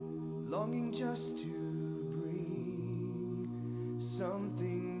longing just to bring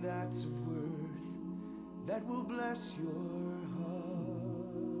something that's of worth that will bless your heart.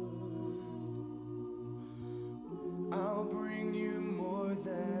 I'll bring you more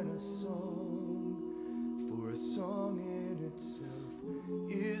than a song, for a song in itself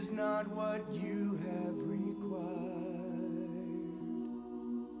is not what you have required.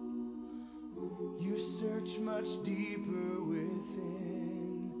 You search much deeper within,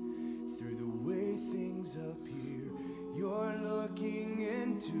 through the way things appear. You're looking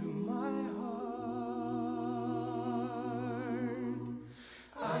into my heart.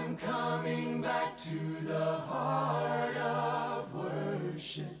 I'm coming back to the heart of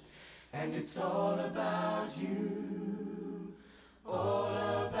worship, and it's all about you, all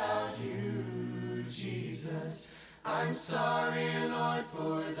about you, Jesus. I'm sorry, Lord,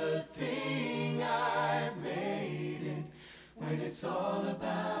 for the thing I've made it, when it's all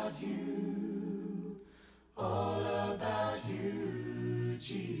about you, all about you,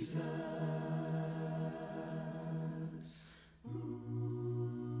 Jesus.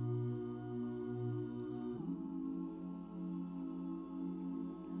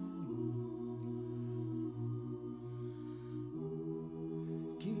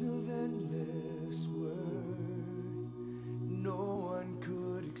 King of endless worth, no one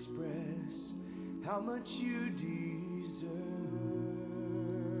could express how much you deserve.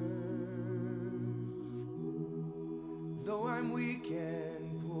 Though I'm weak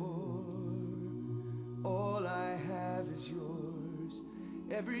and poor, all I have is yours,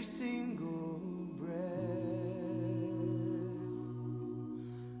 every single breath.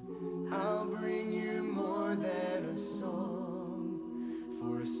 I'll bring you more than a song,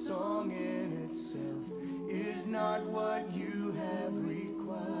 for a song in itself is not what you have required.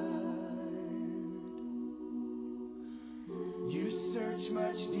 You search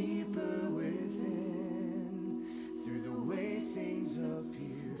much deeper within, through the way things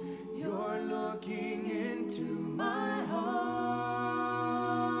appear. You're looking into my heart.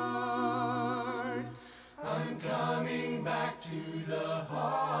 I'm coming back to the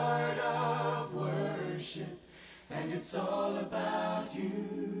heart of worship, and it's all about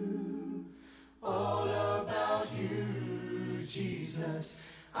you, all about you, Jesus.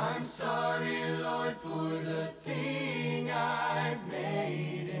 I'm sorry, Lord, for the thing I've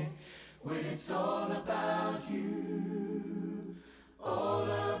made it, when it's all about you, all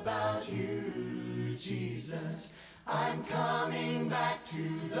about you, Jesus. I'm coming back to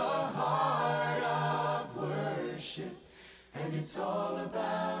the heart of worship, and it's all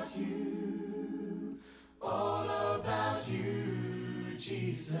about you, all about you,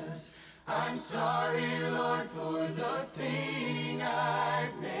 Jesus. I'm sorry, Lord, for the thing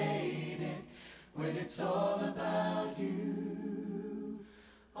I've made it, when it's all about you,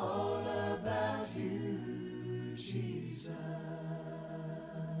 all about you, Jesus.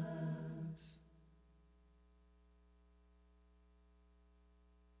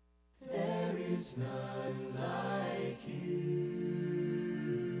 There is none like you.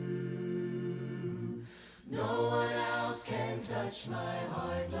 No one else can touch my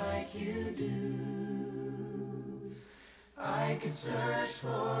heart like you do. I could search for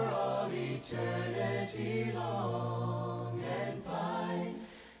all eternity long and find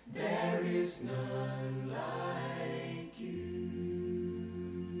there is none like you.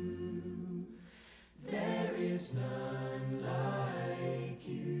 There is none like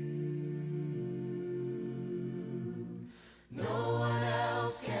you. No one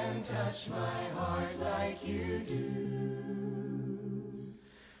else can touch my heart like you do.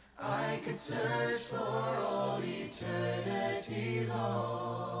 I could search for all eternity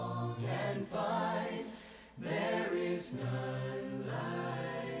long and find there is none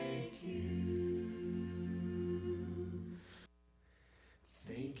like you.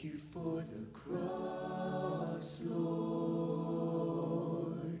 Thank you for the cross, Lord.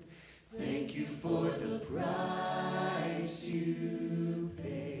 Thank you for the price you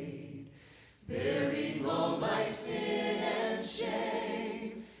paid, bearing all my sin and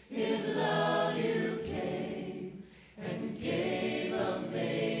shame. In love you came and gave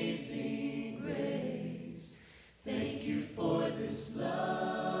amazing grace. Thank you for this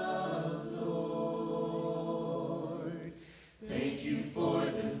love, Lord. Thank you for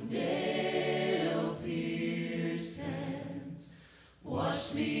the nail-pierced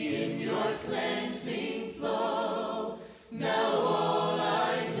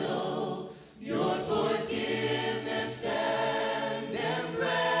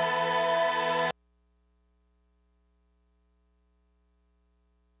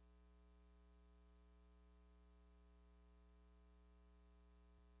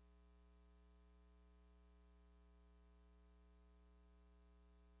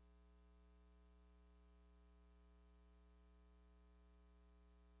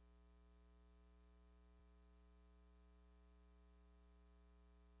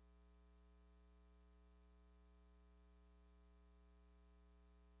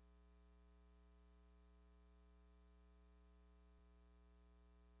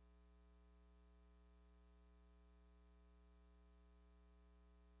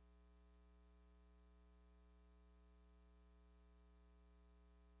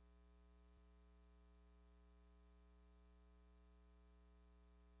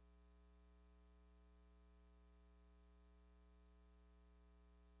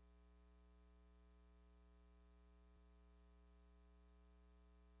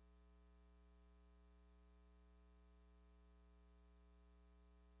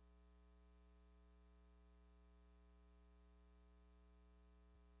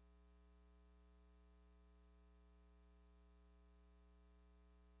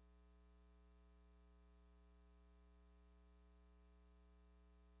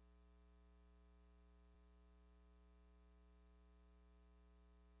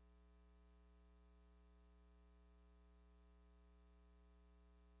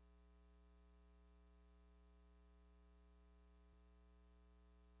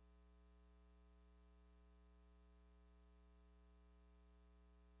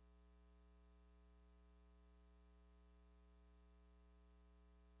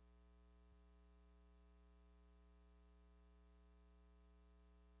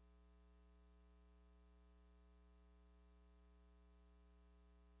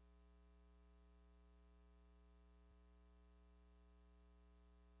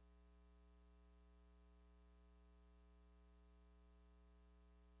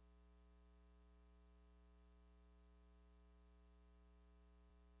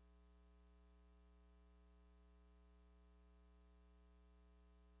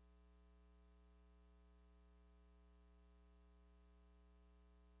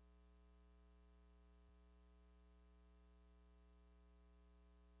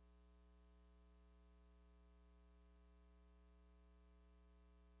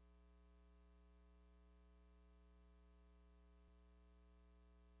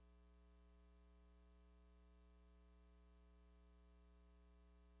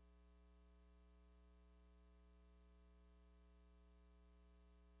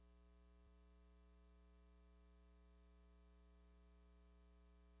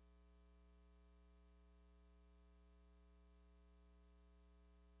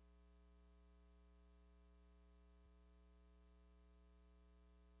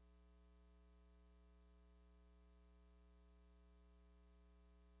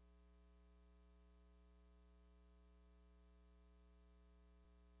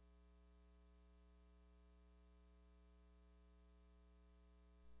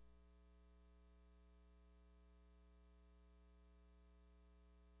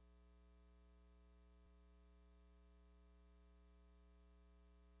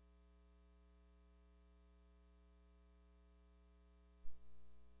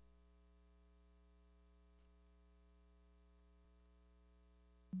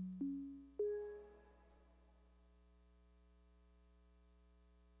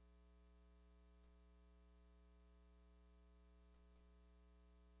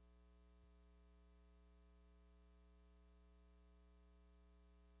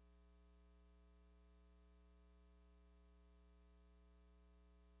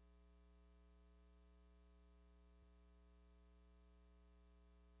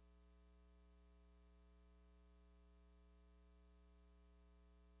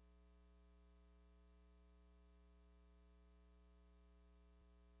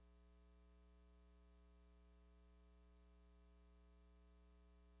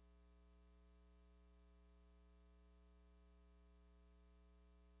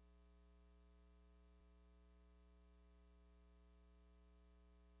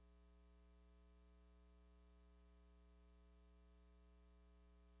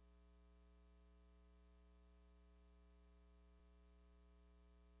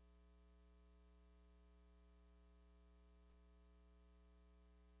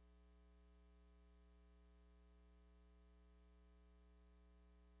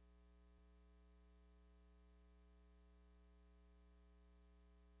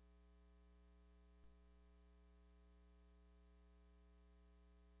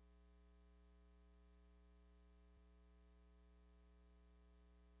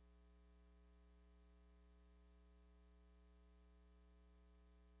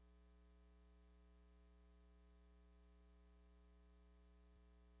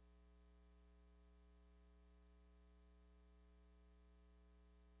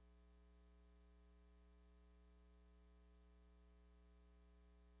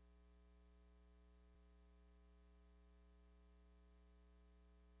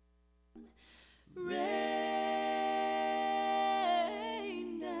Rain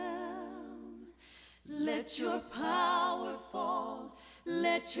down, let your power fall,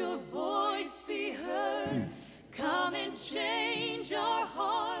 let your voice be heard. Come and change our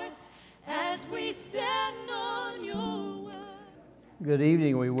hearts as we stand on your word. Good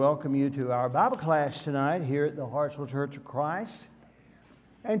evening. We welcome you to our Bible class tonight here at the Hartselle Church of Christ.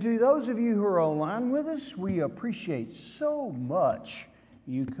 And to those of you who are online with us, we appreciate so much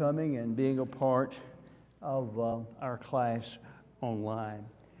you coming and being a part of our class online.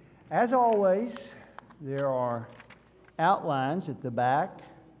 As always, there are outlines at the back.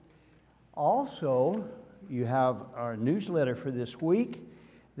 Also, you have our newsletter for this week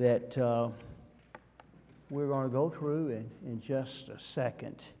that we're going to go through in just a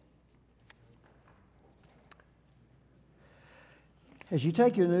second. As you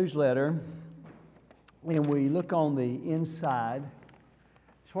take your newsletter and we look on the inside,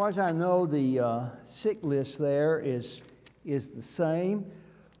 as far as I know, the sick list there is the same.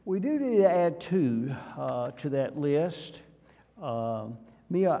 We do need to add two to that list.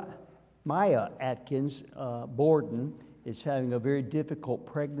 Maya Atkins Borden is having a very difficult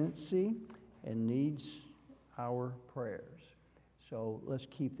pregnancy and needs our prayers. So let's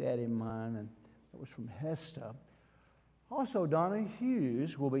keep that in mind. And that was from Hesta. Also, Donna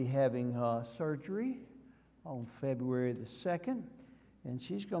Hughes will be having surgery on February the 2nd. And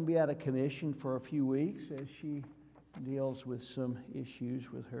she's going to be out of commission for a few weeks as she deals with some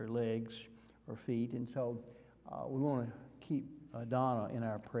issues with her legs or feet. And so we want to keep Donna in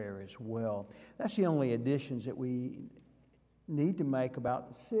our prayer as well. That's the only additions that we need to make about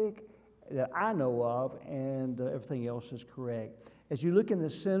the sick that I know of, and everything else is correct. As you look in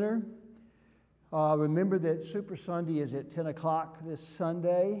the center, remember that Super Sunday is at 10 o'clock this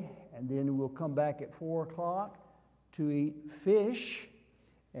Sunday, and then we'll come back at 4 o'clock to eat fish,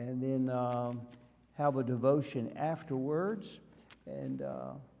 and then have a devotion afterwards, and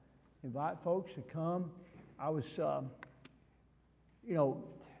invite folks to come. I was, I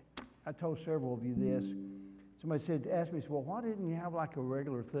told several of you this. Somebody asked me, well, why didn't you have like a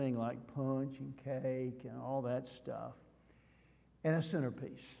regular thing like punch and cake and all that stuff, and a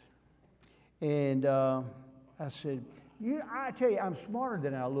centerpiece? And I said, I tell you, I'm smarter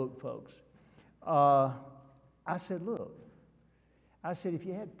than I look, folks. I said, look, if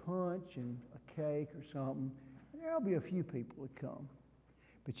you had punch and a cake or something, there'll be a few people that come.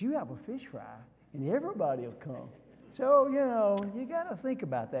 But you have a fish fry, and everybody will come. So, you got to think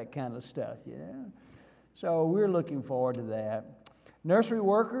about that kind of stuff, So we're looking forward to that. Nursery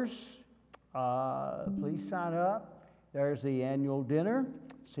workers, please sign up. There's the annual dinner.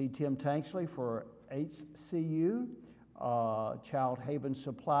 See Tim Tanksley for HCU. Child Haven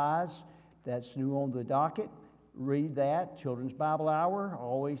Supplies, that's new on the docket. Read that. Children's Bible Hour,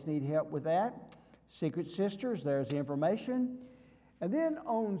 always need help with that. Secret Sisters, there's the information. And then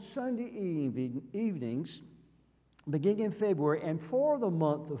on Sunday evenings, beginning in February. And for the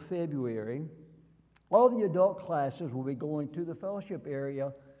month of February, all the adult classes will be going to the fellowship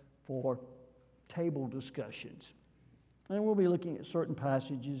area for table discussions. And we'll be looking at certain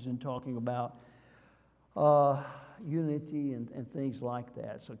passages and talking about unity and things like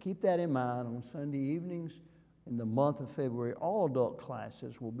that. So keep that in mind. On Sunday evenings in the month of February, all adult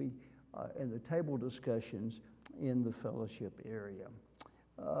classes will be in the table discussions in the fellowship area.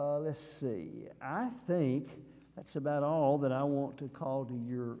 Let's see. I think that's about all that I want to call to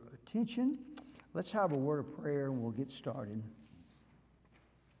your attention. Let's have a word of prayer and we'll get started.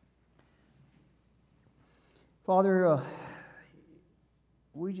 Father,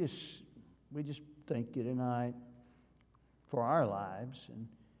 we just thank you tonight for our lives and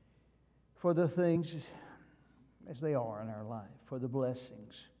for the things as they are in our life, for the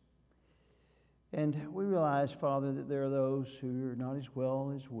blessings. And we realize, Father, that there are those who are not as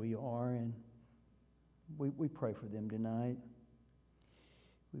well as we are, and we pray for them tonight.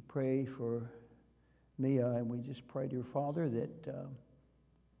 We pray for Mia, and we just pray, dear Father, that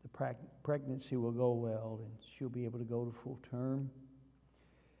the pregnancy will go well and she'll be able to go to full term.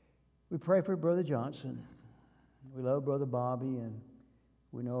 We pray for Brother Johnson. We love Brother Bobby, and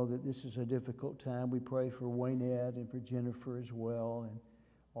we know that this is a difficult time. We pray for Waynette and for Jennifer as well, and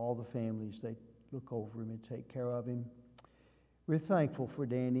all the families. They look over him and take care of him. We're thankful for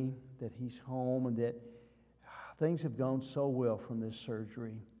Danny, that he's home and that things have gone so well from this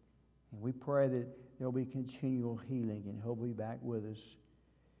surgery. And we pray that there'll be continual healing and he'll be back with us.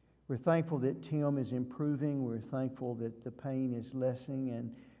 We're thankful that Tim is improving. We're thankful that the pain is lessening,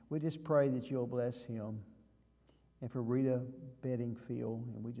 and we just pray that you'll bless him. And for Rita Bedingfield,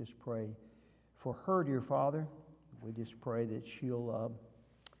 and we just pray for her, dear Father. We just pray that she'll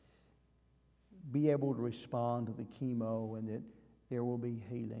be able to respond to the chemo and that there will be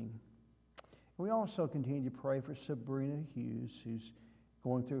healing. And we also continue to pray for Sabrina Hughes, who's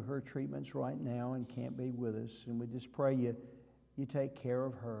going through her treatments right now and can't be with us. And we just pray you take care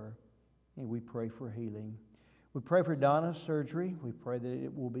of her, and we pray for healing. We pray for Donna's surgery. We pray that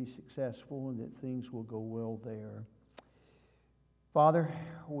it will be successful and that things will go well there. Father,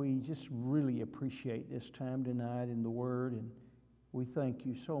 we just really appreciate this time tonight in the Word, and we thank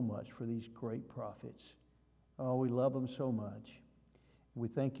you so much for these great prophets. Oh, we love them so much. We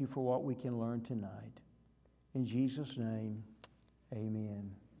thank you for what we can learn tonight. In Jesus' name,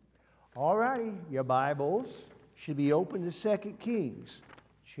 amen. All righty, your Bibles should be open to 2 Kings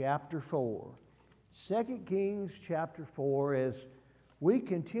chapter 4. 2 Kings chapter 4, as we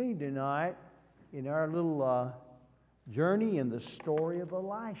continue tonight in our little journey in the story of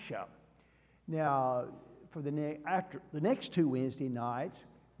Elisha. Now, for the next 2 Wednesday nights,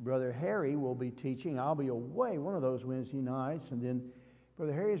 Brother Harry will be teaching. I'll be away one of those Wednesday nights, and then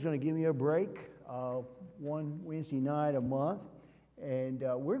Brother Harry is going to give me a break one Wednesday night a month. And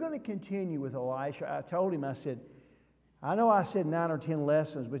we're going to continue with Elisha. I told him, I said, I know I said 9 or 10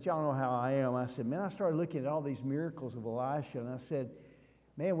 lessons, but y'all know how I am. I said, man, I started looking at all these miracles of Elisha, and I said,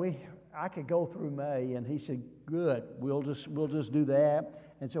 man, I could go through May. And he said, good, we'll just do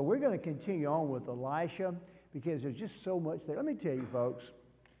that. And so we're going to continue on with Elisha because there's just so much there. Let me tell you, folks,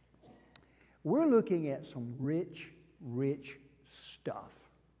 we're looking at some rich, rich stuff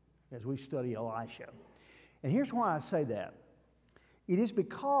as we study Elisha. And here's why I say that. It is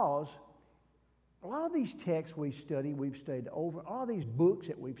because a lot of these texts we've studied over, all these books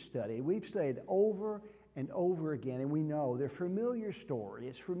that we've studied over and over again, and we know they're familiar story,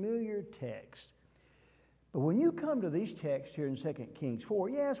 it's familiar text. But when you come to these texts here in 2 Kings 4,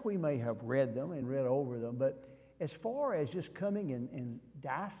 yes, we may have read them and read over them, but as far as just coming and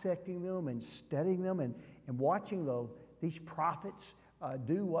dissecting them and studying them and watching these prophets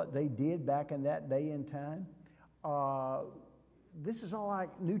do what they did back in that day and time, this is all like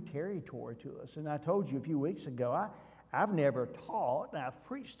new territory to us. And I told you a few weeks ago, I've never taught, and I've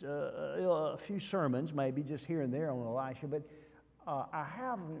preached a few sermons, maybe just here and there on Elisha, but I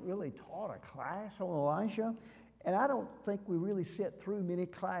haven't really taught a class on Elisha, and I don't think we really sit through many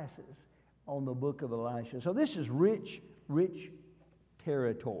classes on the book of Elisha. So this is rich, rich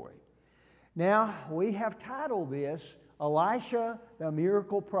territory. Now, we have titled this, Elisha, the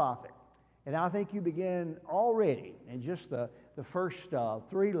Miracle Prophet. And I think you begin already in just the first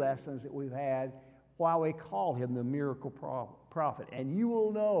 3 lessons that we've had why we call him the miracle prophet. And you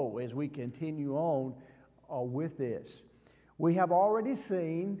will know as we continue on with this. We have already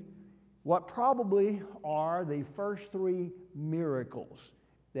seen what probably are the first 3 miracles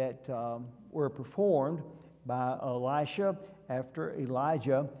that were performed by Elisha after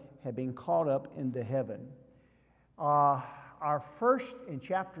Elijah had been caught up into heaven. Our first, in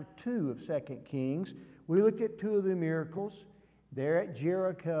chapter 2 of 2 Kings, We looked at two of the miracles. There at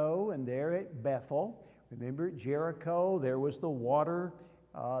Jericho and there at Bethel. Remember at Jericho, there was the water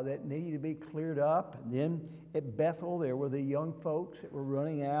that needed to be cleared up. And then at Bethel, there were the young folks that were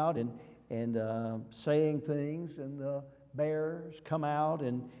running out and saying things, and the bears come out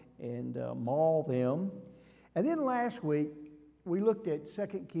and maul them. And then last week, we looked at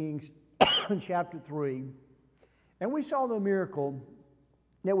 2 Kings chapter 3, and we saw the miracle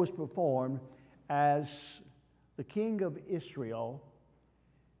that was performed as the king of Israel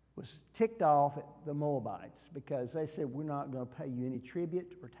was ticked off at the Moabites because they said, we're not going to pay you any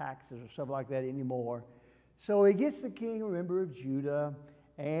tribute or taxes or stuff like that anymore. So he gets the king, remember, of Judah,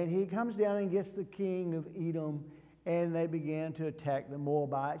 and he comes down and gets the king of Edom, and they began to attack the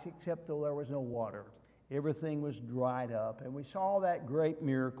Moabites, except though there was no water. Everything was dried up. And we saw that great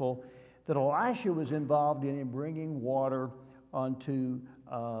miracle that Elisha was involved in bringing water onto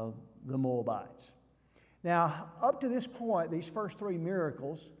the Moabites. Now, up to this point, these first three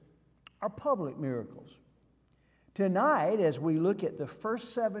miracles are public miracles. Tonight, as we look at the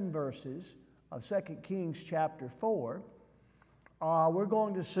first 7 verses of 2 Kings chapter 4, we're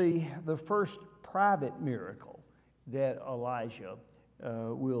going to see the first private miracle that Elijah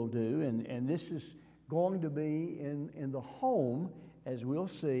will do. And this is going to be in the home, as we'll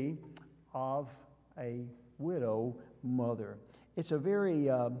see, of a widow mother. It's a very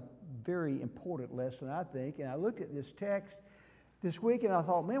important lesson, I think. And I looked at this text this week and I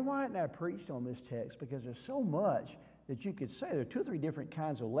thought, man, why hadn't I preached on this text? Because there's so much that you could say. There are 2 or 3 different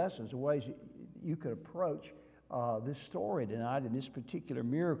kinds of lessons, the ways you could approach this story tonight and this particular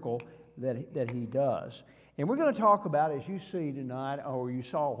miracle that he does. And we're going to talk about, as you see tonight, or you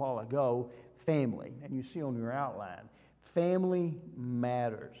saw a while ago, family. And you see on your outline, family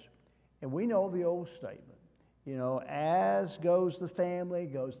matters. And we know the old statement. You know, as goes the family,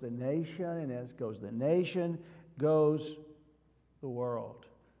 goes the nation, and as goes the nation, goes the world.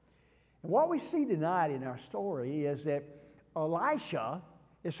 And what we see tonight in our story is that Elisha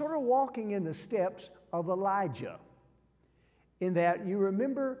is sort of walking in the steps of Elijah. In that, you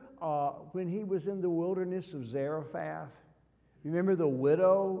remember when he was in the wilderness of Zarephath? You remember the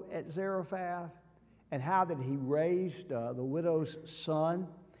widow at Zarephath? And how that he raised the widow's son?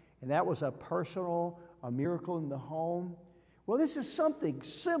 And that was a miracle in the home. Well, this is something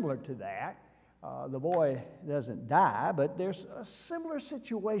similar to that. The boy doesn't die, but there's a similar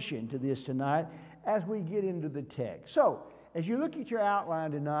situation to this tonight as we get into the text. So, as you look at your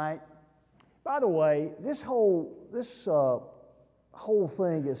outline tonight, by the way, this whole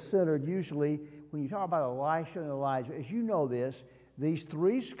thing is centered usually when you talk about Elisha and Elijah. As you know this, these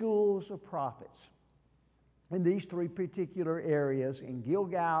 3 schools of prophets in these 3 particular areas in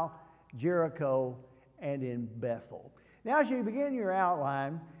Gilgal, Jericho, and in Bethel. Now, as you begin your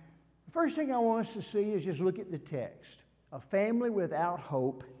outline, the first thing I want us to see is just look at the text. A family without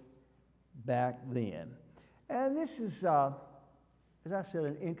hope back then. And this is, as I said,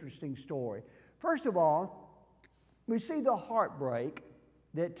 an interesting story. First of all, we see the heartbreak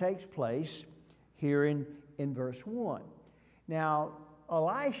that takes place here in verse 1. Now,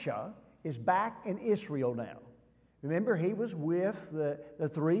 Elisha is back in Israel now. Remember, he was with the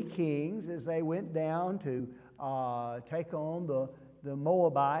 3 kings as they went down to take on the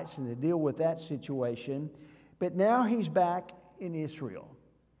Moabites and to deal with that situation. But now he's back in Israel.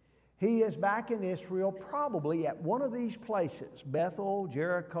 He is back in Israel probably at one of these places, Bethel,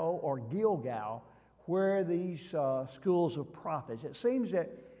 Jericho, or Gilgal, where these schools of prophets. It seems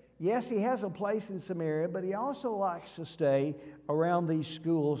that, yes, he has a place in Samaria, but he also likes to stay around these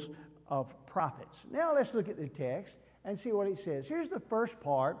schools of prophets. Now let's look at the text and see what it says. Here's the first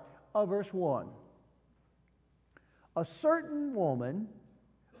part of verse 1. A certain woman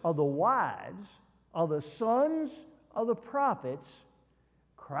of the wives of the sons of the prophets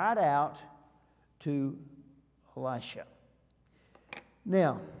cried out to Elisha.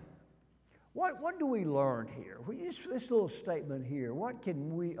 Now, what do we learn here? This little statement here, what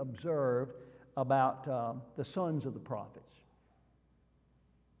can we observe about the sons of the prophets?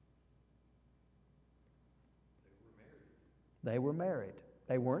 They were married.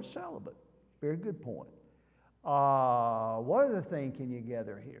 They weren't celibate. Very good point. What other thing can you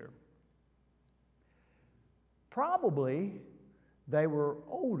gather here? Probably they were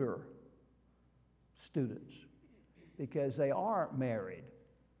older students because they are married.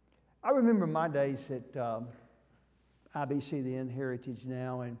 I remember my days at IBC, the End Heritage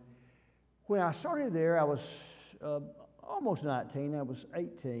now, and when I started there, I was almost 19. I was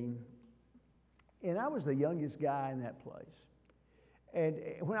 18, and I was the youngest guy in that place. And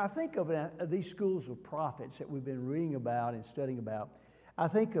when I think of these schools of prophets that we've been reading about and studying about, I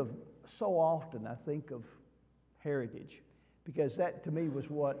think of so often I think of Heritage, because that to me was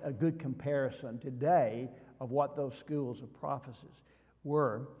what a good comparison today of what those schools of prophecies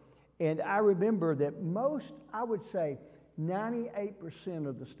were. And I remember that most, I would say 98%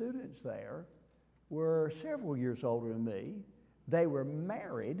 of the students there were several years older than me. They were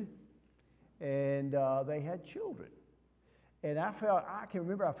married, and they had children. And I can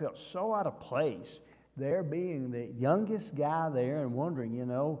remember I felt so out of place there, being the youngest guy there and wondering,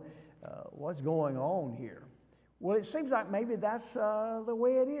 what's going on here? Well, it seems like maybe that's the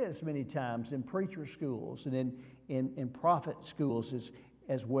way it is many times in preacher schools and in prophet schools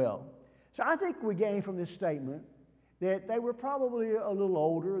as well. So I think we gain from this statement that they were probably a little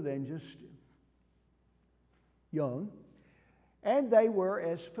older than just young. And they were,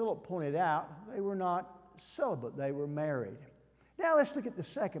 as Phillip pointed out, they were not celibate, they were married. Now let's look at the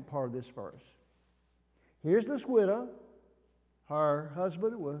second part of this verse. Here's this widow. Her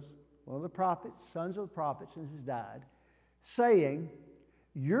husband was one of the prophets, sons of the prophets, since he's died, saying,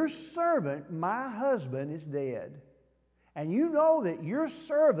 "Your servant, my husband, is dead. And you know that your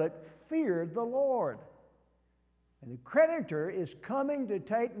servant feared the Lord. And the creditor is coming to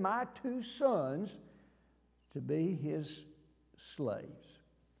take my 2 sons to be his slaves."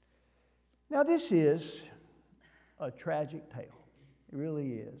 Now, this is a tragic tale. It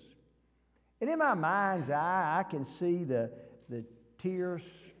really is. And in my mind's eye, I can see the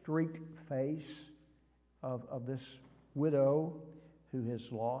tear-streaked face of this widow who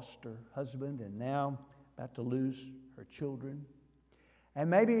has lost her husband and now about to lose her children. And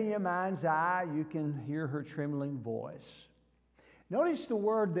maybe in your mind's eye, you can hear her trembling voice. Notice the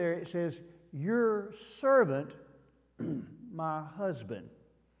word there, it says, "Your servant, my husband."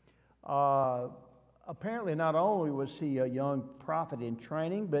 Apparently, not only was he a young prophet in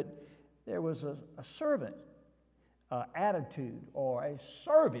training, but there was a servant attitude or a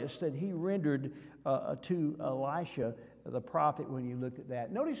service that he rendered to Elisha, the prophet, when you look at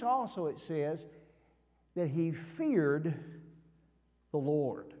that. Notice also it says that he feared the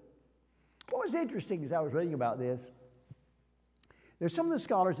Lord. What was interesting as I was reading about this, there's some of the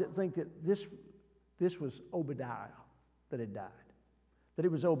scholars that think that this was Obadiah that had died, that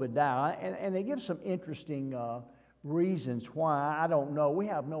it was Obadiah, and they give some interesting reasons why. I don't know. We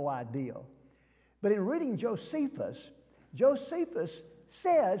have no idea. But in reading Josephus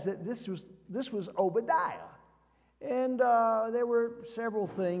says that this was Obadiah. And there were several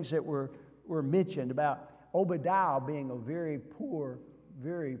things that were mentioned about Obadiah being a very poor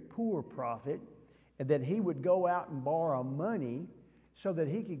prophet, and that he would go out and borrow money so that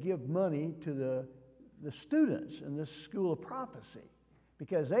he could give money to the students in this school of prophecy,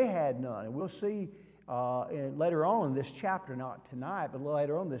 because they had none. And we'll see later on in this chapter, not tonight, but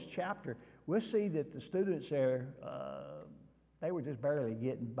later on in this chapter, we'll see that the students there, they were just barely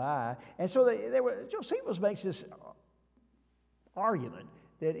getting by. And so Josephus makes this argument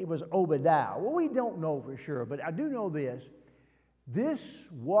that it was Obadiah. Well, we don't know for sure, but I do know this. This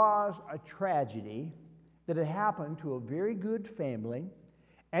was a tragedy that had happened to a very good family,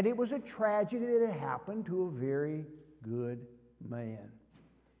 and it was a tragedy that had happened to a very good man.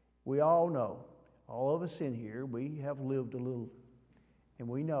 We all know, all of us in here, we have lived a little, and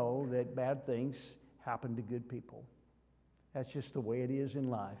we know that bad things happen to good people. That's just the way it is in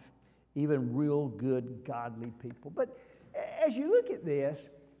life, even real good, godly people. But as you look at this,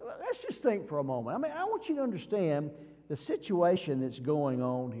 let's just think for a moment. I mean, I want you to understand the situation that's going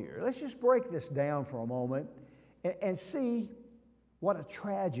on here. Let's just break this down for a moment and see what a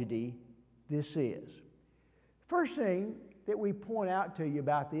tragedy this is. First thing that we point out to you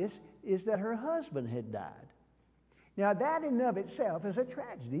about this is that her husband had died. Now, that in and of itself is a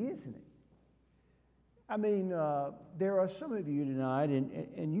tragedy, isn't it? I mean, there are some of you tonight,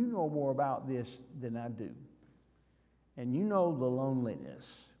 and you know more about this than I do. And you know the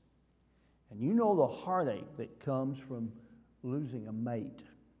loneliness. And you know the heartache that comes from losing a mate.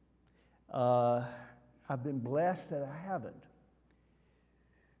 I've been blessed that I haven't.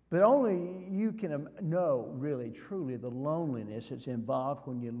 But only you can know, really, truly, the loneliness that's involved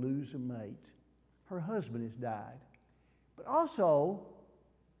when you lose a mate. Her husband has died. But also,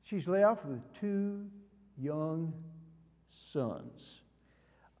 she's left with 2 young sons.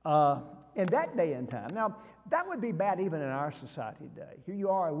 In that day and time. Now, that would be bad even in our society today. Here you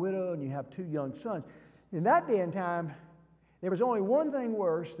are, a widow, and you have 2 young sons. In that day and time, there was only one thing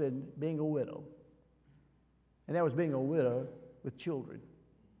worse than being a widow. And that was being a widow with children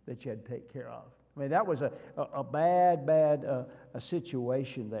that you had to take care of. I mean, that was a bad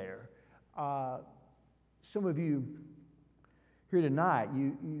situation there. Some of you here tonight,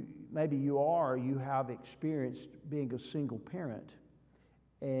 you have experienced being a single parent.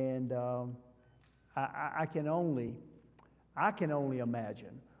 And I can only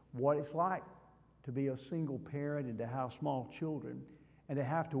imagine what it's like to be a single parent and to have small children and to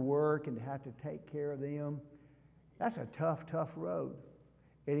have to work and to have to take care of them. That's a tough, tough road.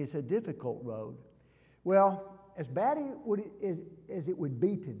 It is a difficult road. Well, as bad as it would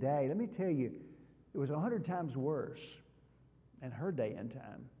be today, let me tell you, it was 100 times worse in her day and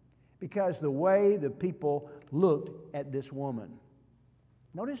time because the way the people looked at this woman.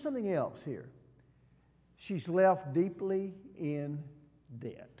 Notice something else here. She's left deeply in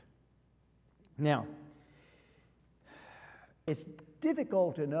debt. Now, it's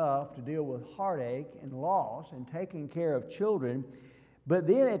difficult enough to deal with heartache and loss and taking care of children, but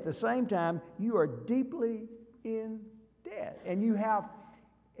then at the same time, you are deeply in debt. And you have,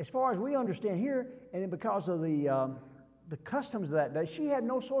 as far as we understand here, and because of the customs of that day, she had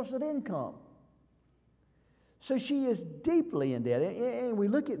no source of income. So she is deeply in debt. And we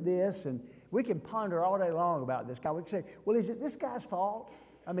look at this, and we can ponder all day long about this guy. We can say, well, is it this guy's fault?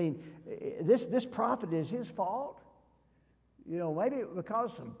 I mean, this prophet is his fault? You know, maybe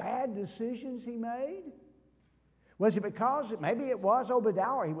because of some bad decisions he made? Was it because maybe it was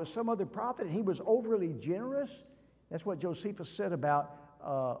Obadiah, he was some other prophet, and he was overly generous? That's what Josephus said about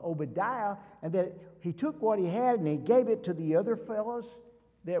Obadiah, and that he took what he had and he gave it to the other fellows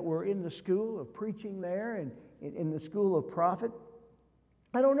that were in the school of preaching there and in the school of prophet.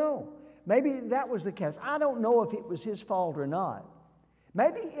 I don't know. Maybe that was the case. I don't know if it was his fault or not.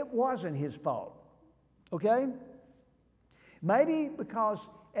 Maybe it wasn't his fault. Okay? Maybe because,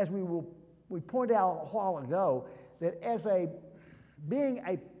 as we pointed out a while ago, that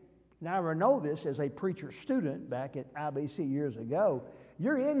now I know this as a preacher student back at IBC years ago,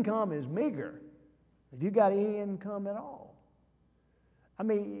 your income is meager if you got any income at all. I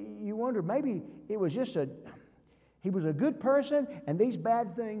mean, you wonder, maybe it was just he was a good person and these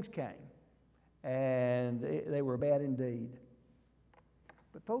bad things came. And they were bad indeed.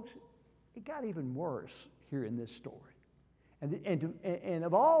 But folks, it got even worse here in this story. And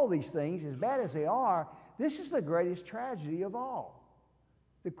of all these things, as bad as they are, this is the greatest tragedy of all.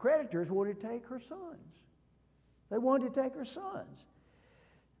 The creditors wanted to take her sons. They wanted to take her sons.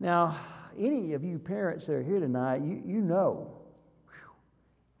 Now, any of you parents that are here tonight, you know,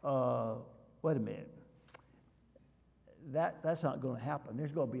 wait a minute. That's not going to happen.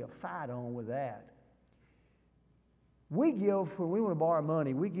 There's going to be a fight on with that. We give, when we want to borrow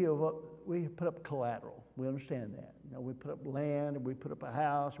money, we put up collateral. We understand that. You know, we put up land, or we put up a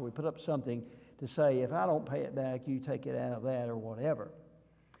house, or we put up something to say, if I don't pay it back, you take it out of that or whatever.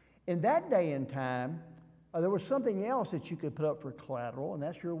 In that day and time, there was something else that you could put up for collateral, and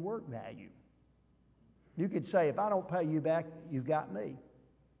that's your work value. You could say, if I don't pay you back, you've got me.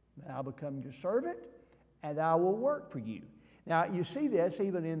 I'll become your servant, and I will work for you. Now, you see this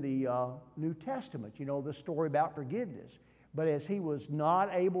even in the New Testament, you know, the story about forgiveness. But as he was not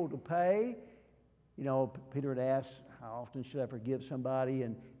able to pay, you know, Peter had asked, how often should I forgive somebody?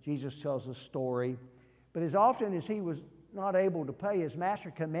 And Jesus tells the story. But as often as he was not able to pay, his master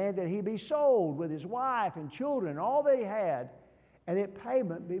commanded that he be sold with his wife and children, all they had, and that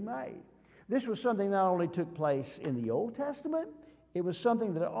payment be made. This was something that not only took place in the Old Testament, it was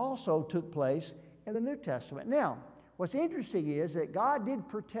something that also took place in the New Testament. Now, what's interesting is that God did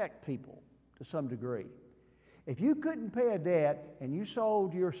protect people to some degree. If you couldn't pay a debt and you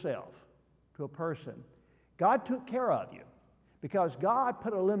sold yourself to a person, God took care of you because God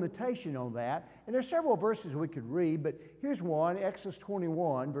put a limitation on that. And there's several verses we could read, but here's one, Exodus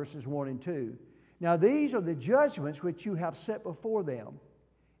 21, verses 1 and 2. Now these are the judgments which you have set before them.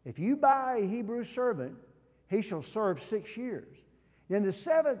 If you buy a Hebrew servant, he shall serve 6 years. In the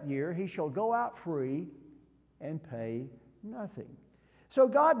 7th year, he shall go out free and pay nothing. So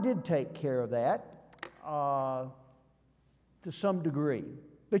God did take care of that to some degree.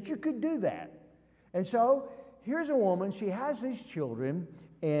 But you could do that. And so here's a woman, she has these children,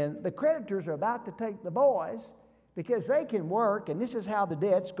 and the creditors are about to take the boys because they can work, and this is how the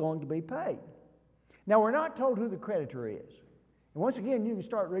debt's going to be paid. Now, we're not told who the creditor is. And once again, you can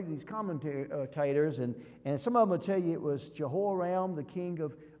start reading these commentators, and some of them will tell you it was Jehoram, the king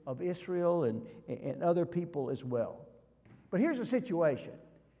of Israel, and other people as well. But here's the situation.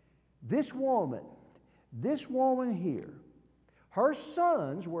 This woman here, her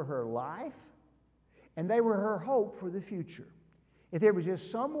sons were her life, and they were her hope for the future. If there was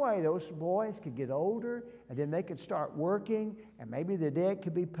just some way those boys could get older, and then they could start working, and maybe the debt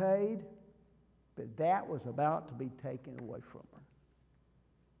could be paid, but that was about to be taken away from her.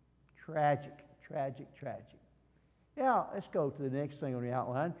 Tragic, tragic, tragic. Now, let's go to the next thing on the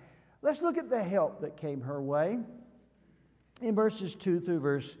outline. Let's look at the help that came her way. in verses 2 through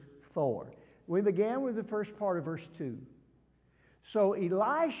verse 4. We began with the first part of verse 2. So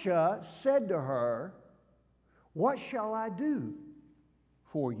Elisha said to her, "What shall I do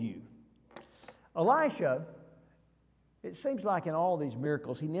for you?" Elisha, it seems like in all these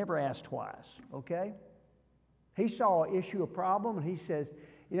miracles, he never asked twice, okay? He saw an issue, a problem, and he says,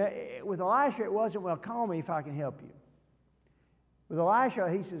 with Elisha, it wasn't, "Well, call me if I can help you." With Elisha,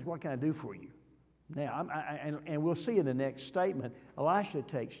 he says, "What can I do for you?" Now, and we'll see in the next statement, Elisha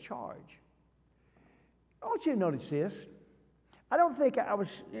takes charge. I want you to notice this. I don't think I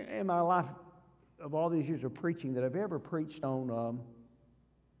was, in my life of all these years of preaching, that I've ever preached on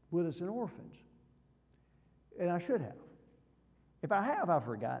widows and orphans. And I should have. If I have, I've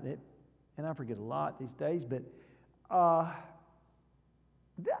forgotten it. And I forget a lot these days. But I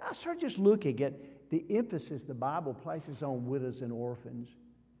started just looking at the emphasis the Bible places on widows and orphans.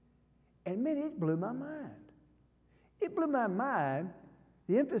 And man, it blew my mind. It blew my mind,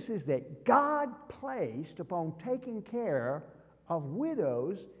 the emphasis that God placed upon taking care of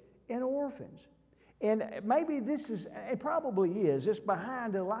widows and orphans. And maybe this is, it probably is, it's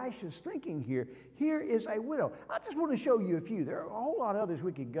behind Elisha's thinking here. Here is a widow. I just want to show you a few. There are a whole lot of others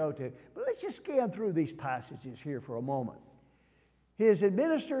we could go to, but let's just scan through these passages here for a moment. He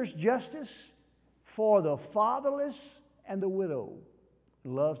administers justice for the fatherless and the widow. He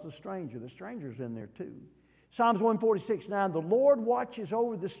loves the stranger. The stranger's in there too. Psalms 146:9, "The Lord watches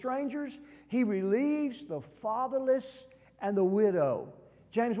over the strangers. He relieves the fatherless and the widow."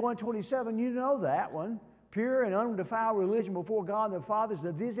 James 1:27, you know that one. "Pure and undefiled religion before God and the Father is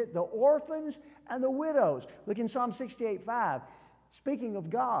to visit the orphans and the widows." Look in Psalm 68:5. Speaking of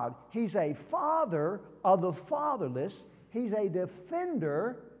God, He's a father of the fatherless. He's a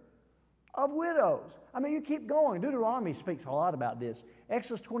defender of widows. I mean, you keep going. Deuteronomy speaks a lot about this.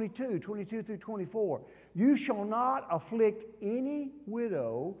 Exodus 22 through 24. "You shall not afflict any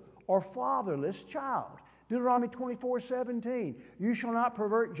widow or fatherless child." Deuteronomy 24:17. "You shall not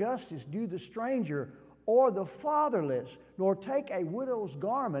pervert justice due to the stranger or the fatherless, nor take a widow's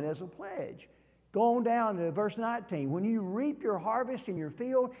garment as a pledge." Go on down to verse 19. "When you reap your harvest in your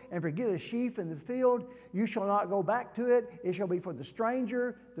field and forget a sheaf in the field, you shall not go back to it. It shall be for the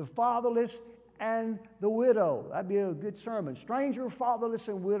stranger, the fatherless, and the widow." That'd be a good sermon. Stranger, fatherless,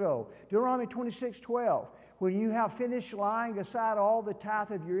 and widow. Deuteronomy 26:12. "When you have finished laying aside all the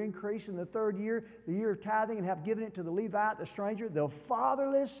tithe of your increase in the third year, the year of tithing, and have given it to the Levite, the stranger, the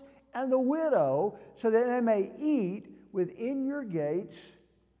fatherless, and the widow, so that they may eat within your gates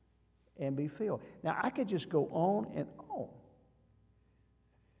and be filled." Now, I could just go on and on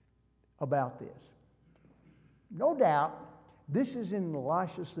about this. No doubt, this is in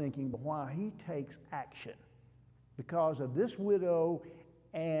Elisha's thinking, but why he takes action because of this widow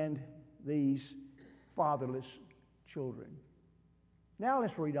and these fatherless children. Now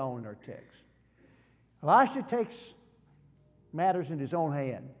let's read on in our text. Elisha takes matters in his own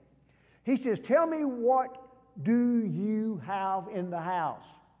hand. He says, "Tell me, what do you have in the house?"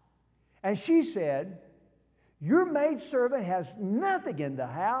 And she said, "Your maidservant has nothing in the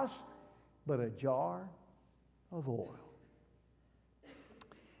house but a jar of oil."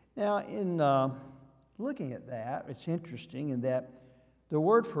 Now, in looking at that, it's interesting in that the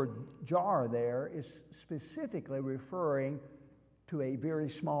word for jar there is specifically referring to a very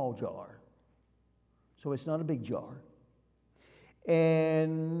small jar. So it's not a big jar.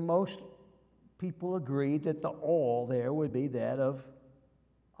 And most people agree that the oil there would be that of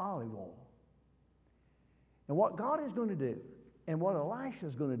olive oil. And what God is going to do, and what Elisha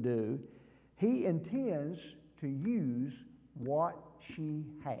is going to do, he intends to use what she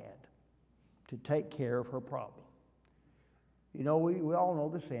had to take care of her problem. You know, we all know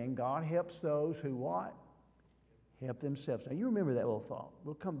the saying, God helps those who what? Help themselves. Now, you remember that little thought.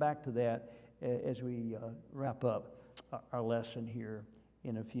 We'll come back to that as we wrap up our lesson here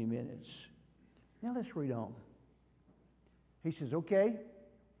in a few minutes. Now, let's read on. He says, "Okay,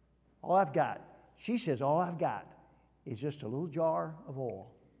 all I've got." She says, "All I've got is just a little jar of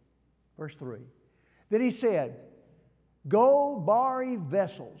oil." Verse 3. "Then he said, Go borrow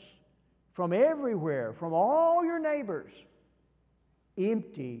vessels from everywhere, from all your neighbors,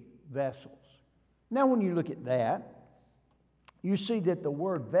 empty vessels." Now, when you look at that, you see that the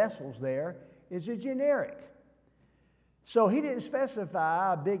word vessels there is a generic. So he didn't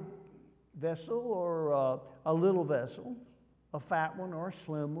specify a big vessel or a little vessel, a fat one or a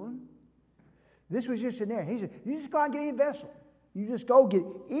slim one. This was just generic. He said, you just go out and get any vessel. You just go get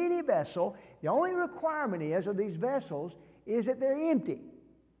any vessel. The only requirement is of these vessels is that they're empty.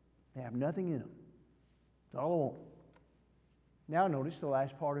 They have nothing in them. That's all I want. Now notice the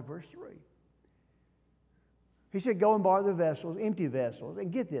last part of verse 3. He said, go and borrow the vessels, empty vessels.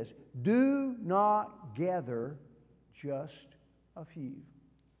 And get this, do not gather just a few.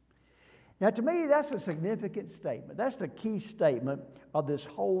 Now, to me, that's a significant statement. That's the key statement of this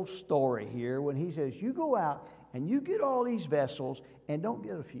whole story here when he says, you go out and you get all these vessels and don't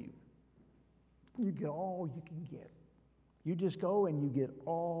get a few. You get all you can get. You just go and you get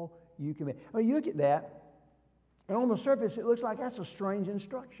all you can get. I mean, you look at that, and on the surface, it looks like that's a strange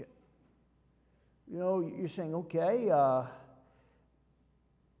instruction. You know, you're saying, okay,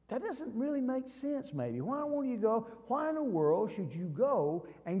 that doesn't really make sense maybe. Why won't you go? Why in the world should you go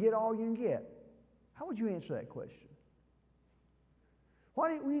and get all you can get? How would you answer that question?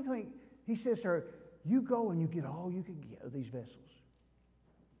 Why do you think he says to her, you go and you get all you can get of these vessels?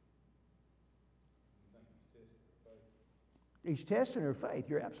 He's testing her faith.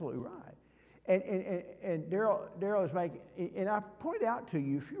 You're absolutely right. And Daryl is making, and I pointed out to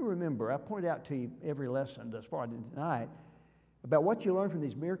you, if you remember, I pointed out to you every lesson thus far tonight about what you learn from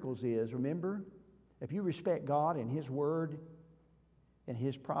these miracles is, remember, if you respect God and His Word and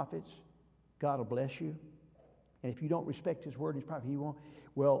His prophets, God will bless you. And if you don't respect His Word and His prophet, He won't.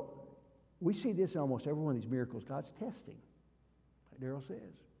 Well, we see this in almost every one of these miracles. God's testing, like Daryl says.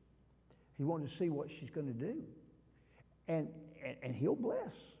 He wanted to see what she's going to do. And He'll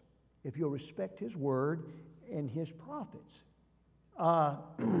bless if you'll respect His Word and His prophets. I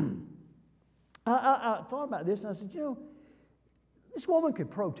thought about this and I said, you know, this woman could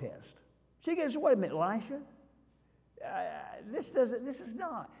protest. She goes, wait a minute, Elisha. This is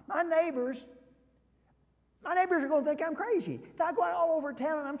not. My neighbors are going to think I'm crazy. If I go out all over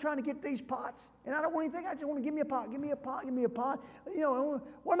town and I'm trying to get these pots, and I don't want anything, I just want to give me a pot, give me a pot, give me a pot. You know,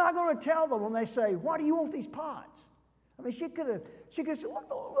 what am I going to tell them when they say, why do you want these pots? I mean, she could have said,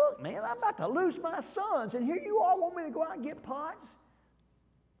 look, man, I'm about to lose my sons, and here you all want me to go out and get pots?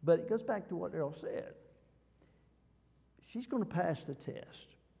 But it goes back to what Earl said. She's going to pass the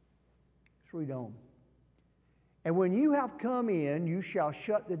test. Let's read on. And when you have come in, you shall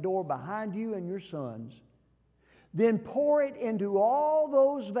shut the door behind you and your sons. Then pour it into all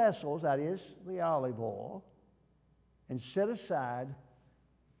those vessels, that is, the olive oil, and set aside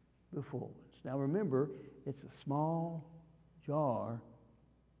the full ones. Now remember, it's a small jar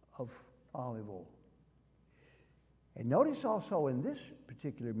of olive oil. And notice also in this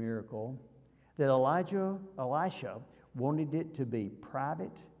particular miracle that Elisha wanted it to be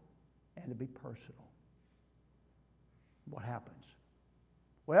private and to be personal. What happens?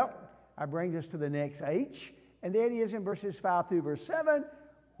 Well, I bring us to the next H, and there it is in verses 5 through verse 7.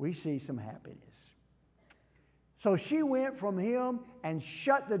 We see some happiness. So she went from him and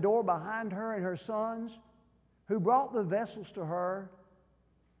shut the door behind her and her sons, who brought the vessels to her,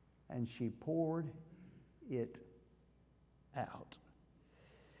 and she poured it out.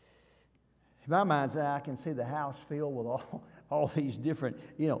 In my mind's eye, I can see the house filled with all these different,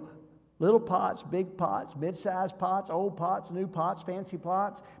 you know, little pots, big pots, mid-sized pots, old pots, new pots, fancy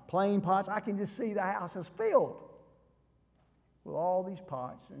pots, plain pots. I can just see the house is filled with all these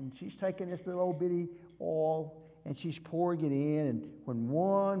pots. And she's taking this little old bitty oil and she's pouring it in. And when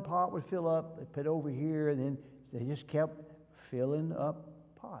one pot would fill up, they put it over here, and then they just kept filling up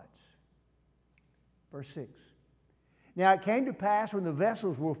pots. Verse 6. Now it came to pass when the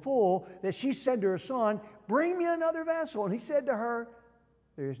vessels were full that she said to her son, bring me another vessel. And he said to her,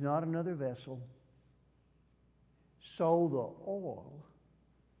 there is not another vessel. So the oil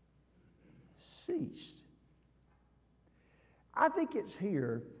ceased. I think it's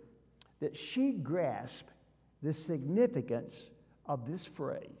here that she grasped the significance of this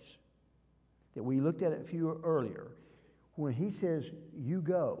phrase that we looked at a few earlier. When he says, you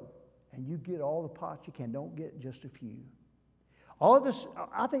go and you get all the pots you can, don't get just a few. All of this,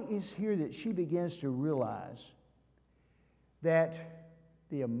 I think it's here that she begins to realize that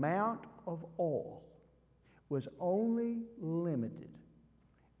the amount of oil was only limited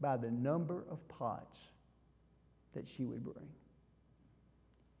by the number of pots that she would bring.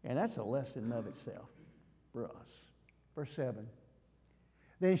 And that's a lesson in of itself for us. Verse 7.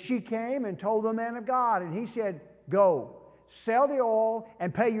 Then she came and told the man of God, and he said, go, sell the oil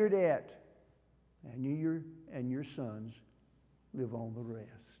and pay your debt, and you and your sons live on the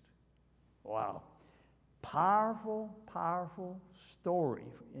rest. Wow. Powerful, powerful story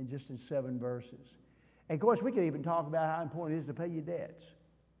in 7 verses. And of course, we could even talk about how important it is to pay your debts.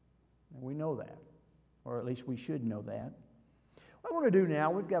 And we know that, or at least we should know that. What I want to do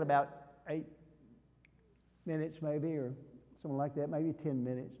now, we've got about 8 minutes maybe, or something like that, maybe 10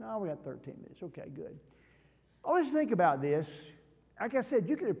 minutes. No, we got 13 minutes. Okay, good. Always think about this. Like I said,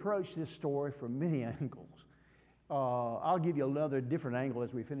 you could approach this story from many angles. I'll give you another different angle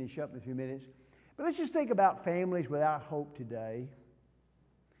as we finish up in a few minutes. But let's just think about families without hope today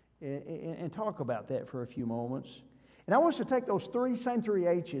and talk about that for a few moments. And I want us to take those same three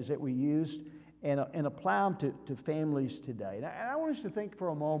H's that we used and apply them to families today. And I want us to think for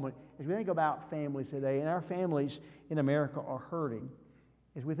a moment, as we think about families today, and our families in America are hurting,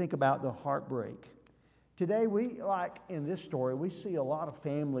 as we think about the heartbreak. Today, like in this story, we see a lot of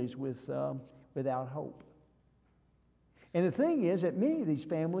families without hope. And the thing is that many of these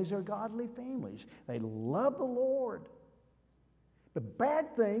families are godly families. They love the Lord. But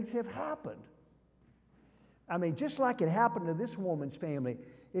bad things have happened. I mean, just like it happened to this woman's family,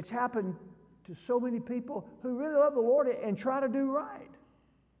 it's happened to so many people who really love the Lord and try to do right.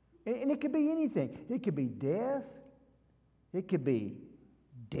 And it could be anything. It could be death. It could be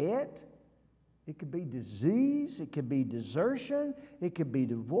debt. It could be disease. It could be desertion. It could be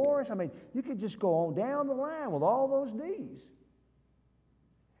divorce. I mean, you could just go on down the line with all those D's.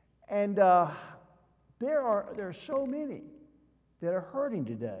 And there are so many that are hurting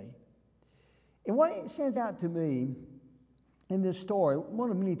today. And what stands out to me in this story, one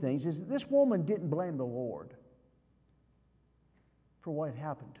of many things, is that this woman didn't blame the Lord for what had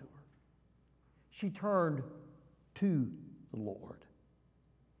happened to her. She turned to the Lord.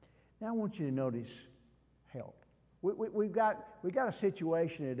 Now I want you to notice help. We've got a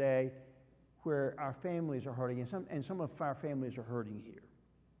situation today where our families are hurting, and some of our families are hurting here.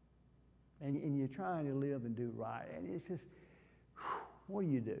 And you're trying to live and do right. And it's just, what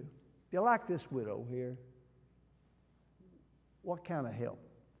do? Do you like this widow here? What kind of help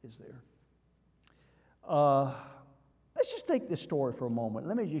is there? Let's just take this story for a moment.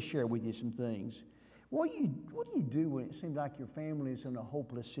 Let me just share with you some things. What do you do when it seems like your family is in a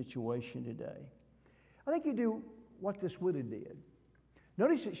hopeless situation today? I think you do what this widow did.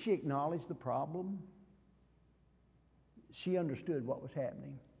 Notice that she acknowledged the problem. She understood what was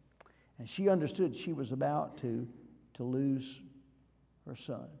happening. And she understood she was about to lose her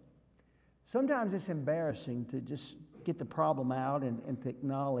son. Sometimes it's embarrassing to just get the problem out and to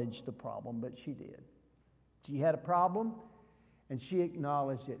acknowledge the problem, but she did. She had a problem, and she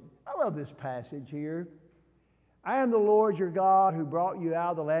acknowledged it. I love this passage here. I am the Lord your God who brought you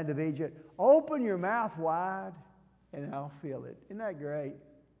out of the land of Egypt. Open your mouth wide, and I'll fill it. Isn't that great?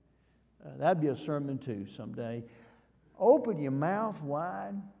 That'd be a sermon too someday. Open your mouth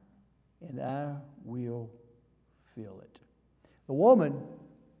wide, and I will fill it. The woman,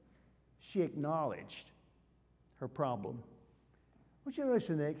 she acknowledged her problem. I want you to notice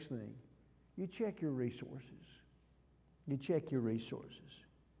the next thing. You check your resources. You check your resources.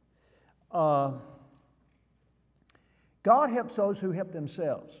 God helps those who help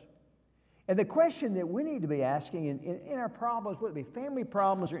themselves. And the question that we need to be asking in our problems, whether it be family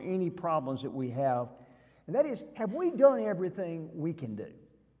problems or any problems that we have, and that is, have we done everything we can do?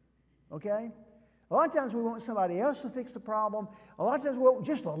 Okay? A lot of times we want somebody else to fix the problem. A lot of times we want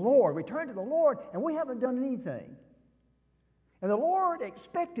just the Lord. We turn to the Lord and we haven't done anything. And the Lord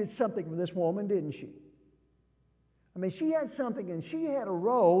expected something from this woman, didn't she? I mean, she had something and she had a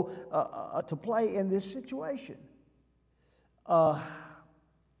role to play in this situation.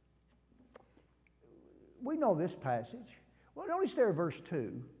 We know this passage. Well, notice there, verse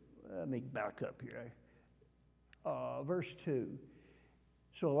 2. Let me back up here. Verse 2.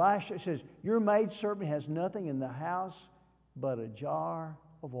 So Elisha says, your maidservant has nothing in the house but a jar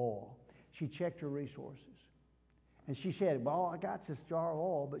of oil. She checked her resources. And she said, well, I got this jar of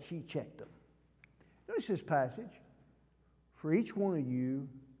oil, but she checked them. Notice this passage. For each one of you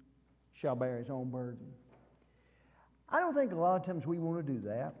shall bear his own burden. I don't think a lot of times we want to do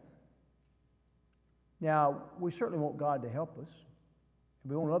that. Now, we certainly want God to help us.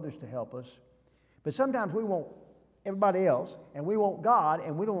 We want others to help us. But sometimes we want everybody else, and we want God,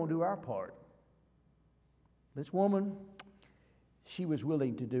 and we don't want to do our part. This woman, she was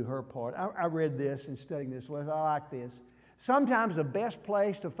willing to do her part. I read this in studying this lesson. I like this. Sometimes the best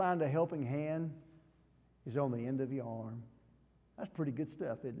place to find a helping hand is on the end of your arm. That's pretty good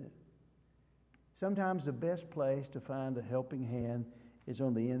stuff, isn't it? Sometimes the best place to find a helping hand is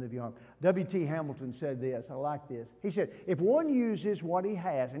on the end of your arm. W.T. Hamilton said this. I like this. He said, if one uses what he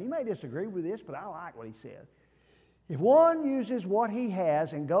has, and you may disagree with this, but I like what he said. If one uses what he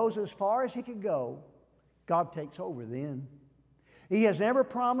has and goes as far as he can go, God takes over then. He has never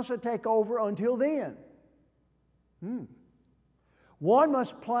promised to take over until then. One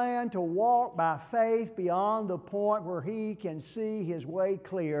must plan to walk by faith beyond the point where he can see his way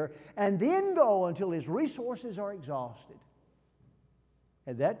clear and then go until his resources are exhausted.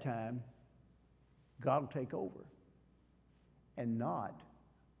 At that time, God will take over. And not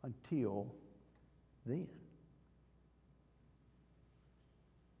until then.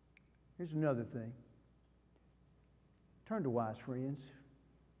 Here's another thing. Turn to wise friends.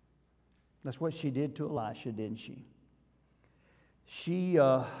 That's what she did to Elisha, didn't she? She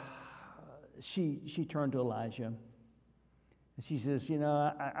turned to Elijah, and she says, you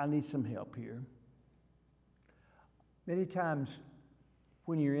know, I need some help here. Many times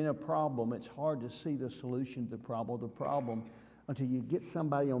when you're in a problem, it's hard to see the solution to the problem until you get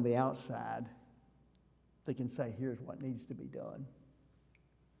somebody on the outside that can say, here's what needs to be done.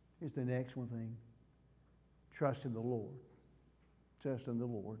 Here's the next one thing. Trust in the Lord. Trust in the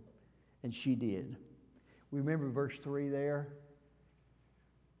Lord. And she did. We remember verse 3 there.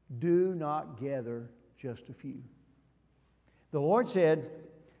 Do not gather just a few. The Lord said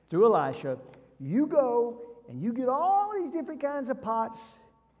through Elisha, you go and you get all these different kinds of pots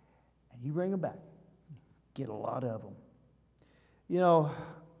and you bring them back. Get a lot of them. You know,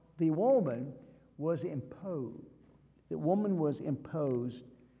 the woman was imposed. The woman was imposed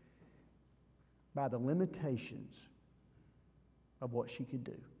by the limitations of what she could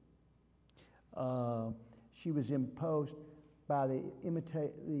do. She was imposed by the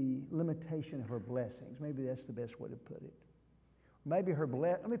limitation of her blessings. Maybe that's the best way to put it. Maybe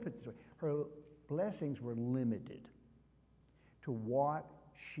let me put it this way. Her blessings were limited to what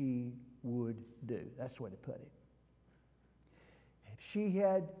she would do. That's the way to put it. If she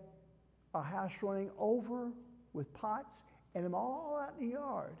had a house running over with pots and them all out in the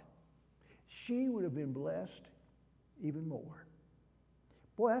yard, she would have been blessed even more.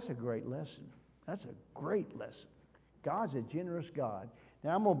 Boy, that's a great lesson. That's a great lesson. God's a generous God.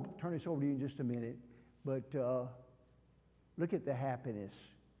 Now, I'm going to turn this over to you in just a minute, but look at the happiness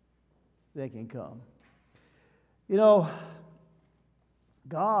that can come. You know,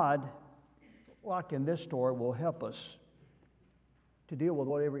 God, like in this story, will help us to deal with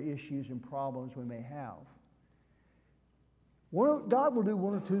whatever issues and problems we may have. God will do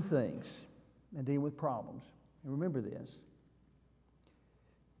one of two things in dealing with problems. And remember this.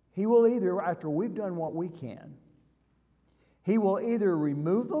 He will either, after we've done what we can, He will either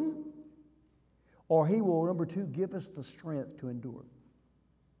remove them or He will, number two, give us the strength to endure.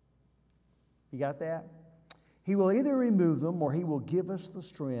 You got that? He will either remove them or He will give us the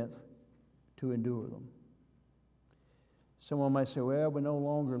strength to endure them. Someone might say, well, we no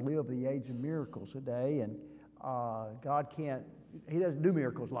longer live the age of miracles today, and God can't, He doesn't do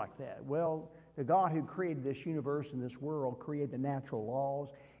miracles like that. Well, the God who created this universe and this world created the natural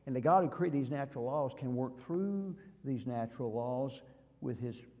laws, and the God who created these natural laws can work through these natural laws with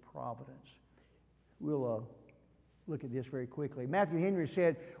His providence. We'll look at this very quickly. Matthew Henry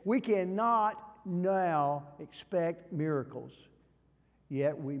said, we cannot now expect miracles,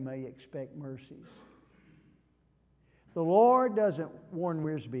 yet we may expect mercies. The Lord doesn't, Warren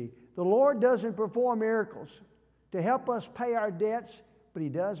Wiersbe, the Lord doesn't perform miracles to help us pay our debts, but He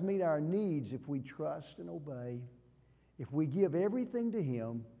does meet our needs if we trust and obey. If we give everything to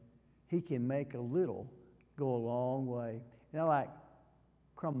Him, He can make a little go a long way. And I like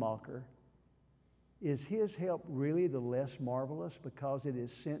Crummacher. Is His help really the less marvelous because it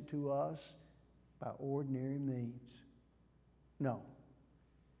is sent to us by ordinary means? No.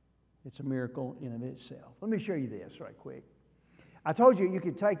 It's a miracle in and of itself. Let me show you this right quick. I told you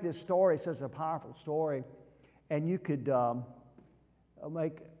could take this story, it's such a powerful story, and you could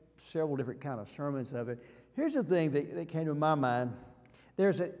make several different kind of sermons of it. Here's the thing that came to my mind.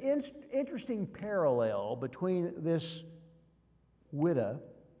 There's an interesting parallel between this widow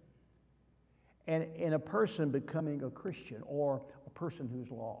and a person becoming a Christian or a person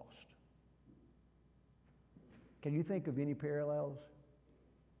who's lost. Can you think of any parallels?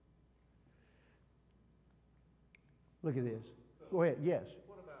 Look at this. Go ahead. Yes.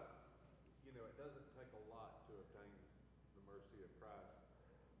 What about, it doesn't take a lot to obtain the mercy of Christ.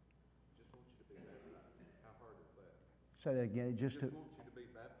 Just wants you to be baptized. How hard is that? Say that again. Just wants you to be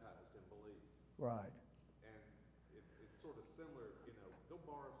baptized and believe. Right. And it's sort of similar, go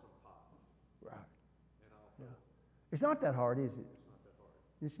borrow some pots. Right. And I'll Yeah. It's not that hard, is it? It's not that hard.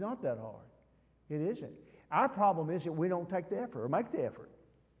 It's not that hard. It isn't. Our problem is that we don't take the effort or make the effort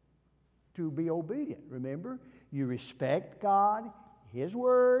to be obedient. Remember, you respect God, His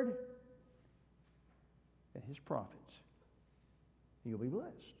Word, and His prophets. You'll be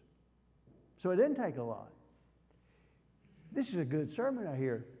blessed. So it didn't take a lot. This is a good sermon I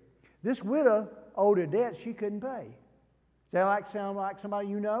hear. This widow owed a debt she couldn't pay. Does that sound like somebody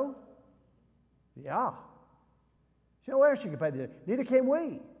you know? Yeah. She knows where she can pay the debt. Neither can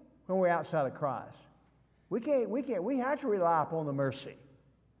we when we're outside of Christ. We can't. We have to rely upon the mercy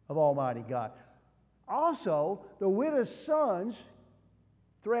of Almighty God. Also, the widow's sons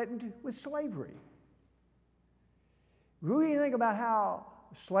threatened with slavery. Really think about how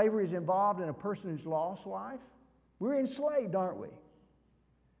slavery is involved in a person who's lost life. We're enslaved, aren't we?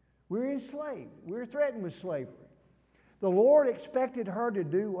 We're enslaved. We're threatened with slavery. The Lord expected her to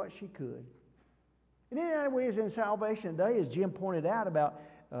do what she could. And in other ways, in salvation today, as Jim pointed out about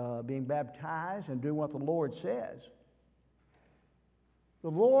being baptized and doing what the Lord says, the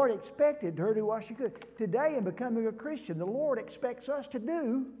Lord expected her to do what she could. Today, in becoming a Christian, the Lord expects us to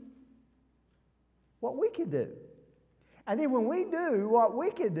do what we can do. And then when we do what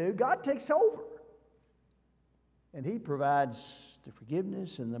we can do, God takes over. And He provides the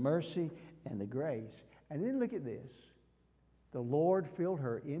forgiveness and the mercy and the grace. And then look at this. The Lord filled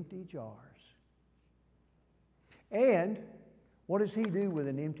her empty jars. And what does He do with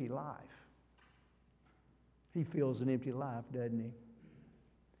an empty life? He fills an empty life, doesn't He?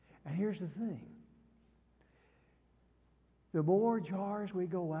 And here's the thing. The more jars we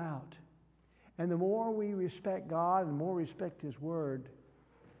go out, and the more we respect God and the more we respect His Word,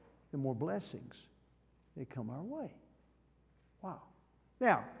 the more blessings that come our way. Wow.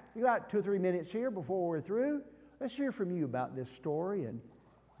 Now, we got 2 or 3 minutes here before we're through. Let's hear from you about this story and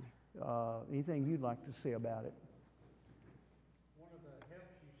anything you'd like to say about it. One of the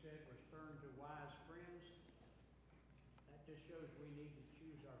helps you said was turn to wise friends. That just shows we need to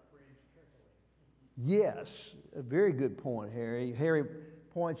choose our friends carefully. Yes, a very good point, Harry. Harry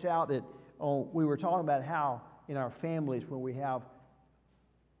points out that we were talking about how in our families when we have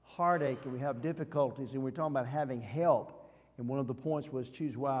heartache and we have difficulties and we're talking about having help, and one of the points was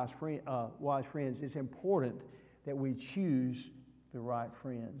choose wise friends. It's important that we choose the right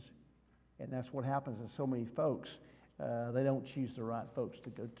friends. And that's what happens to so many folks. They don't choose the right folks to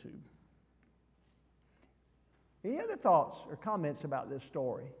go to. Any other thoughts or comments about this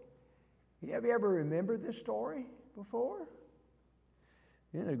story? Have you ever remembered this story before?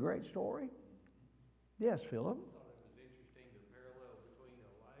 Isn't it a great story? Yes, Phillip. I thought it was interesting the parallel between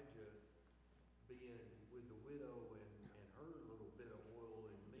Elijah being with the widow and her little bit of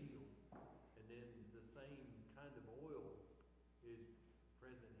oil and meal, and then the same kind of oil is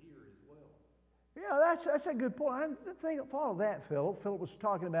present here as well. Yeah, that's a good point. I didn't thought of that, Phillip. Phillip was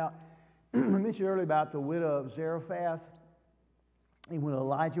talking about, I mentioned earlier about the widow of Zarephath, and when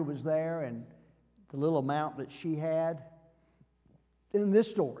Elijah was there and the little amount that she had. In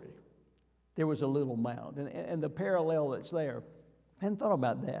this story, there was a little amount, and the parallel that's there. I hadn't thought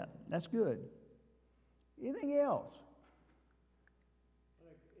about that. That's good. Anything else?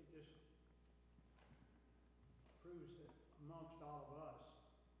 It just proves that amongst all of us,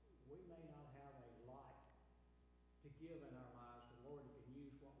 we may not have a lot to give in our lives, but Lord can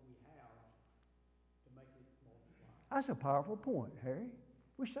use what we have to make it multiply. That's a powerful point, Harry.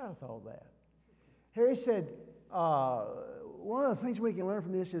 Wish I'd have thought of that. Harry said, one of the things we can learn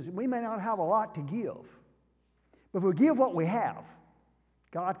from this is we may not have a lot to give, but if we give what we have,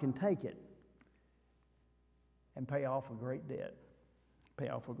 God can take it and pay off a great debt. Pay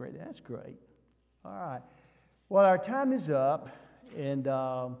off a great debt. That's great. All right. Well, our time is up, and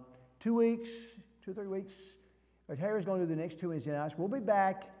 2 weeks, 2 or 3 weeks, Harry's going to do the next 2 Wednesday nights. We'll be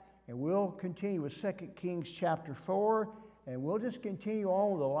back, and we'll continue with 2 Kings chapter 4, and we'll just continue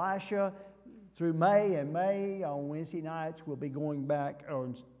on with Elisha through May, and May on Wednesday nights we'll be going back, or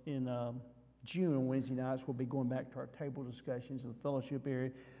in June on Wednesday nights we'll be going back to our table discussions in the fellowship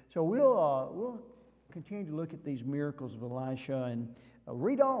area. So we'll continue to look at these miracles of Elisha and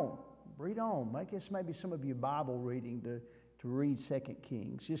read on. Make this maybe some of your Bible reading to read 2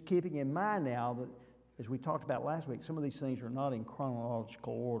 Kings. Just keeping in mind now that, as we talked about last week, some of these things are not in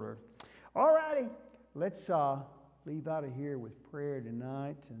chronological order. All righty, let's leave out of here with prayer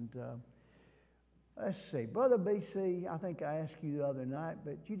tonight. And let's see, Brother BC, I think I asked you the other night,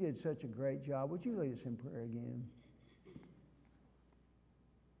 but you did such a great job. Would you lead us in prayer again?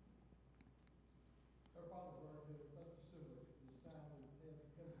 Our Father, Lord, thank you so much for this time we've had to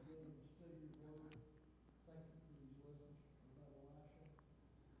come together and study your word. Thank you for these lessons about Elisha.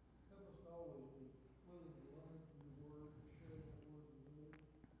 Help us to always be willing to learn from your word and share that word with others.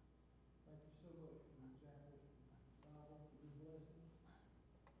 Thank you so much for the examples from the Bible, for your blessings.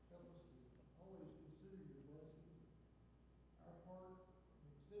 Help us to always consider your blessings, our part in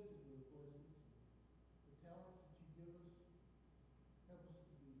accepting those blessings, the talents that you give us. Help us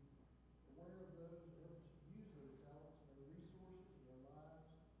to be aware of those, and help us to use those talents and our resources and our lives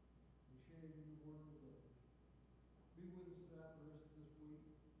in sharing your word with others. Be with us throughout the rest of this week.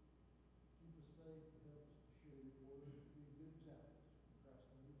 Keep us safe and help us to share your word and be good examples. In Christ's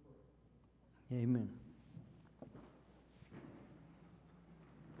name we pray. Amen.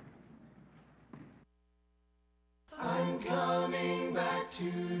 I'm coming back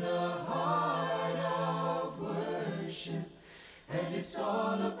to the heart of worship and it's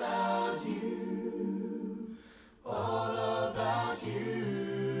all about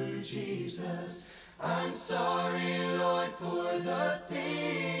you, Jesus. I'm sorry, Lord, for the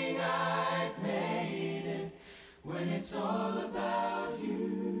thing I've made it, when it's all about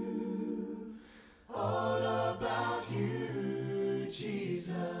you,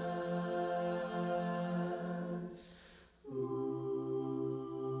 Jesus.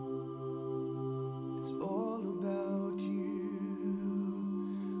 It's all about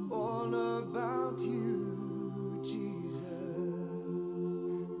you, Jesus.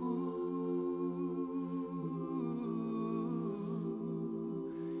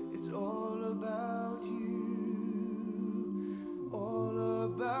 It's all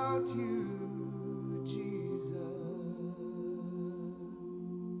about you, Jesus.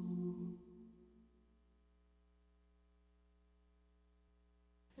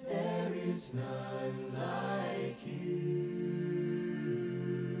 There is none like